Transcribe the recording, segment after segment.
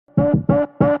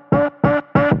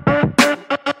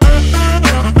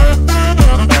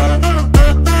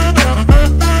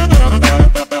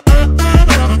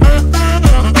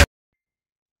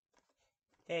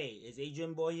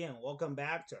Joey and welcome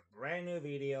back to a brand new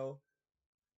video.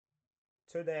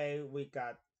 Today we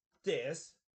got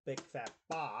this big fat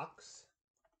box,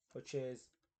 which is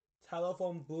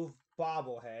telephone booth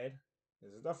bobblehead.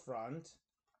 This is the front,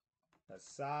 the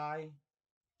side,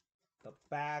 the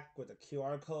back with the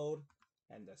QR code,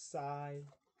 and the side,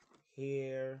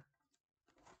 here,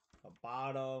 the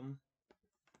bottom.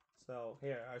 So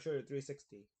here, I'll show you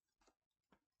 360.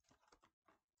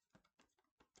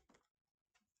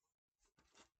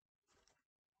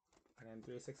 And then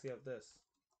 360 of this.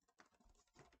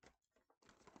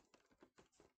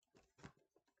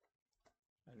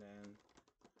 And then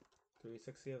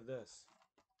 360 of this.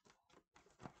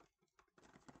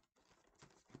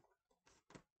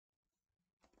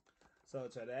 So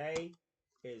today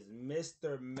is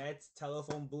Mr. Met's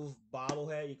telephone booth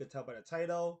bobblehead. You can tell by the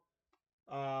title.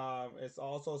 It's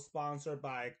also sponsored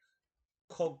by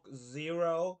Coke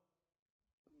Zero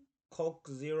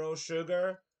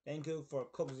Sugar. Thank you for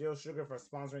Coke Zero Sugar for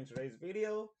sponsoring today's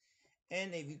video.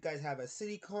 And if you guys have a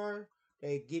city card,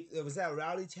 they give if it's that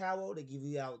rowdy towel, they give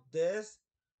you out this.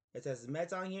 It says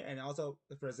Mets on here, and also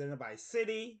it's presented by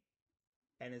City,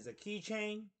 and it's a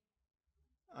keychain.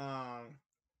 Um,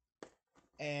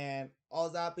 and all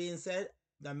that being said,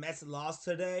 the Mets lost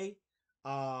today.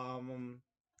 And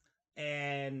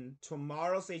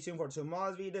tomorrow, stay tuned for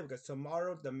tomorrow's video because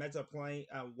tomorrow the Mets are playing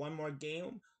one more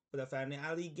game for the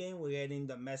finale game. We're getting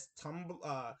the Mets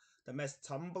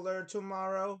tumbler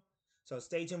tomorrow, so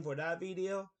stay tuned for that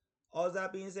video. All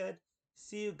that being said,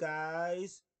 see you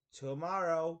guys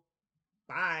tomorrow.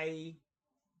 Bye.